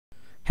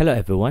Hello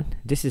everyone,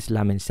 this is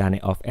Lamin Sane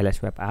of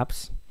LS Web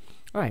Apps.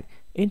 Alright,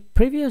 in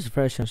previous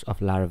versions of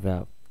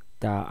Laravel,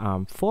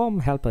 the form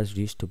helpers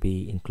used to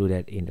be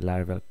included in the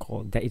Laravel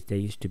core. That is, they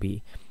used to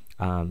be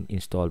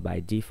installed by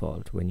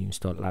default when you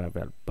install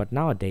Laravel, but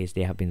nowadays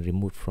they have been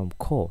removed from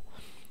core.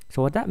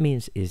 So what that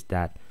means is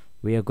that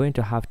we are going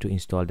to have to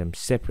install them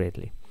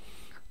separately.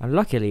 And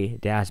luckily,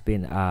 there has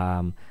been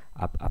a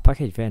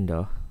package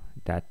vendor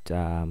that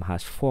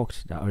has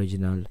forked the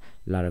original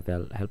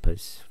Laravel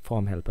helpers,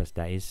 form helpers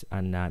that is,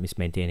 and is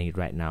maintaining it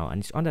right now,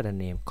 and it's under the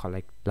name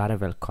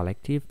Laravel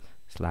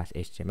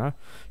collective/html.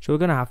 So we're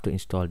gonna have to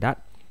install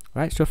that,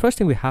 right? So first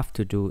thing we have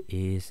to do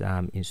is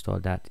install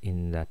that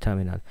in the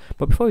terminal.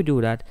 But before we do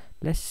that,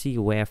 let's see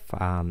where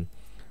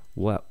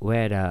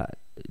the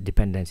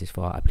dependencies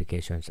for our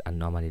applications are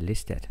normally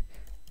listed.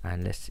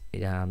 And let's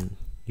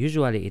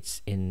usually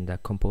it's in the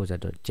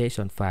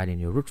composer.json file in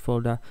your root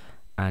folder,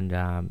 and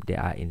they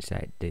are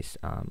inside this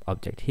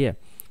object here.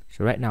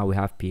 So right now we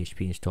have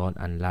PHP installed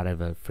and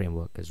Laravel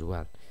framework as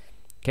well.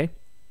 Okay,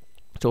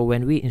 so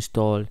when we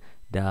install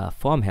the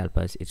form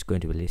helpers, it's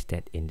going to be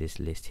listed in this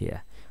list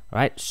here. All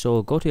right,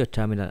 so go to your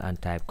terminal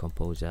and type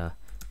composer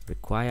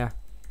require,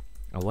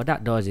 and what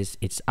that does is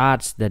it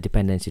adds the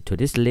dependency to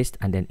this list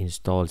and then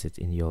installs it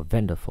in your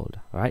vendor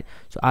folder. All right,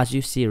 so as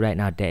you see right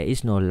now, there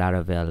is no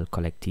Laravel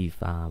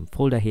collective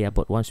folder here,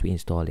 but once we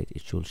install it,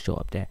 it should show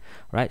up there.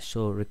 All right,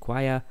 so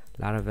require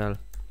Laravel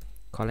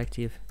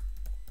collective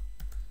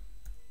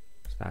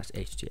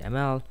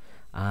 /html.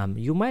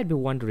 You might be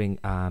wondering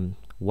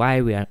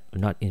why we are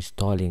not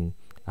installing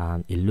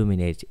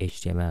Illuminate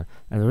HTML,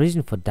 and the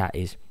reason for that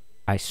is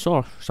I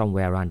saw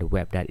somewhere around the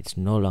web that it's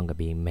no longer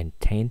being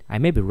maintained. I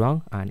may be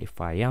wrong, and if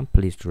I am,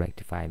 please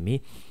rectify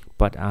me.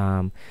 But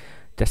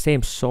the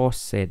same source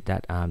said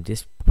that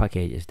this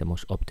package is the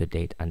most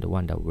up-to-date and the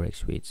one that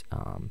works with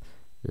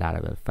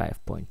Laravel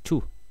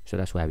 5.2. So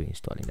that's why we're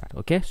installing that.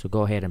 Okay, so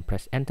go ahead and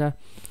press enter.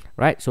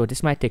 Right, so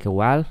this might take a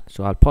while,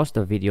 so I'll pause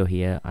the video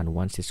here, and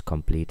once it's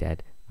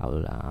completed, I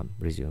will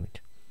resume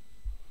it.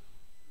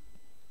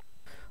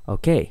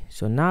 Okay,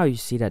 so now you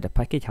see that the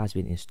package has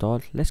been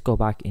installed. Let's go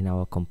back in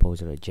our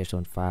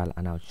composer.json file,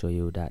 and I'll show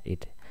you that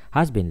it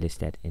has been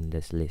listed in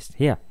this list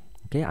here.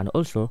 Okay, and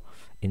also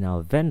in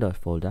our vendor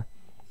folder,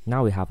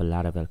 now we have a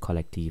Laravel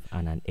collective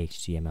and an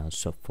HTML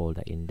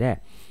subfolder in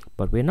there.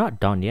 But we're not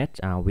done yet.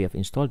 We have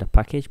installed the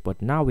package,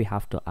 but now we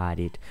have to add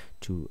it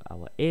to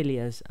our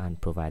alias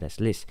and providers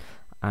list.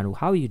 And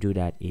how you do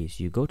that is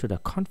you go to the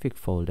config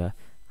folder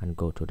and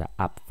go to the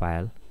app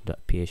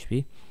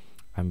file.php,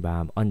 and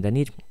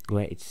underneath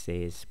where it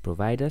says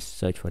providers,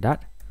 search for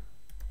that.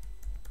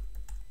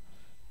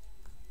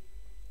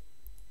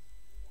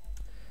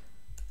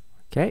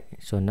 Okay,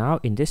 so now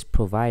in this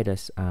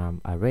providers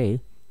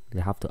array,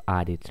 you have to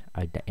add it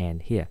at the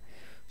end here.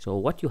 So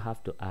what you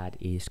have to add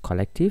is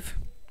collective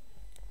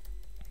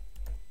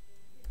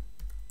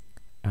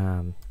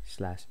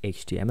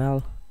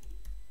 /html,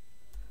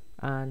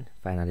 and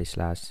finally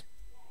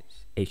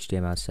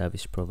 /html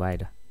service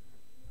provider.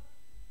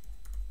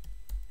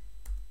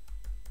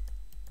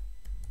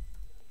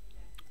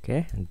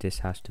 Okay, and this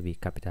has to be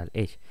capital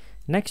H.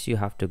 Next, you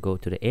have to go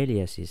to the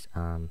aliases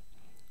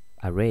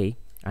array,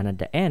 and at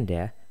the end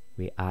there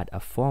we add a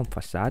form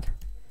facade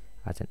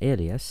as an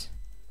alias,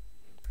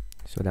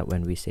 so that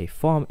when we say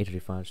form, it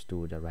refers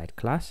to the right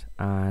class.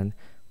 And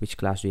which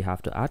class do you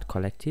have to add?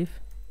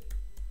 Collective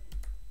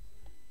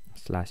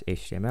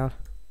 /html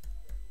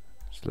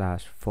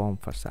 /form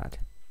facade.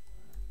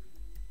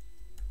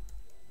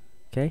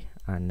 Okay,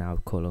 and now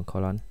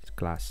colon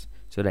class,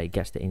 so that it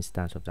gets the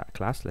instance of that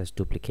class. Let's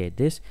duplicate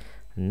this.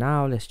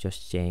 Now let's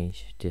just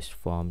change this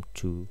form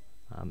to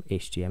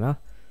HTML.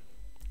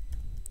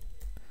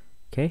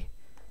 Okay,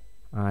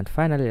 and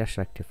finally let's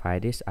rectify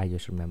this. I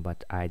just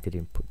remembered I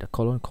didn't put the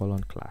colon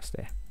class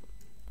there.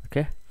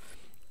 Okay,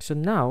 so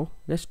now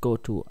let's go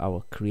to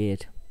our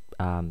create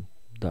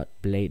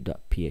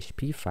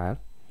 .blade.php file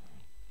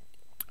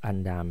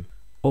and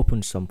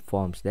open some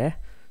forms there.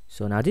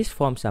 So now these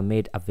forms are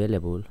made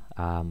available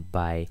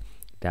by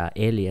the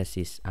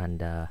aliases and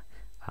the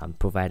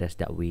providers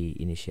that we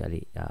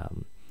initially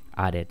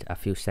added a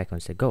few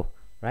seconds ago,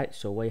 right?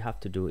 So what you have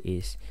to do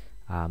is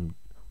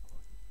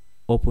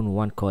open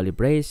one curly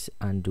brace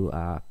and do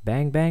a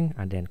bang,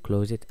 and then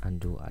close it and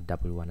do a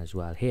double one as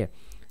well here.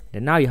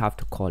 Then now you have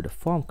to call the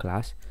form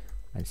class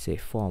and say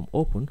form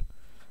open,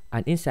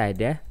 and inside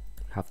there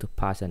you have to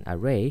pass an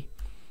array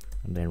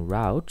and then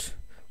route.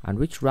 And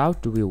which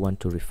route do we want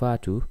to refer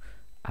to?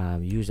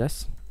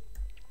 Users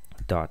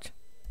dot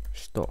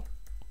store.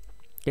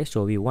 Okay,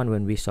 so we want,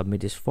 when we submit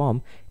this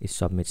form, it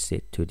submits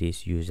it to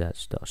this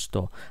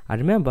users.store.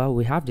 And remember,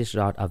 we have this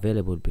route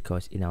available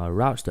because in our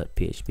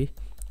routes.php,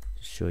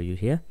 to show you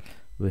here,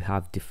 we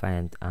have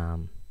defined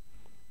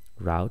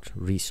route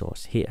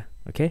resource here.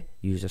 Okay,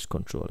 users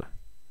controller.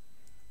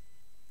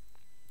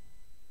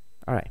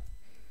 All right,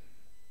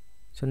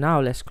 so now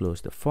let's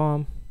close the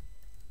form,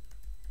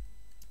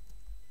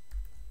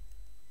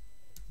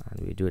 and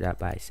we do that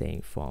by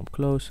saying form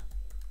close.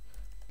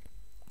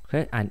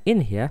 Okay, and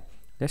in here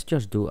let's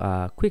just do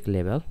a quick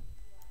label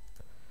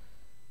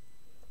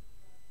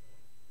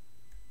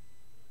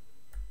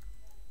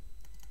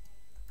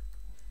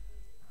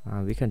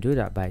We can do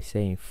that by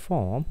saying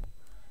form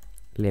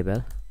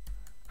label,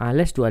 and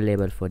let's do a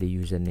label for the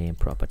username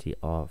property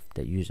of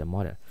the user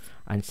model.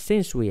 And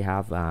since we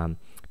have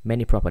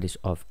many properties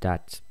of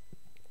that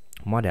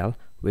model,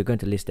 we're going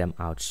to list them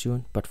out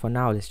soon, but for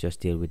now let's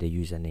just deal with the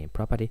username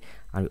property,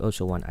 and we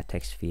also want a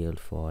text field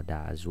for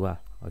that as well.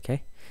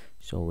 Okay,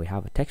 so we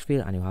have a text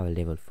field and you have a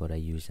label for the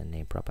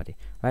username property.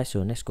 Right,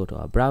 so let's go to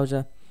our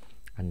browser,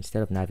 and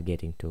instead of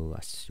navigating to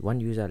one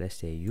user, let's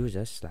say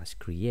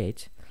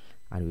user/create,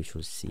 and we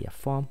should see a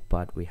form,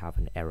 but we have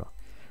an error.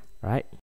 Right,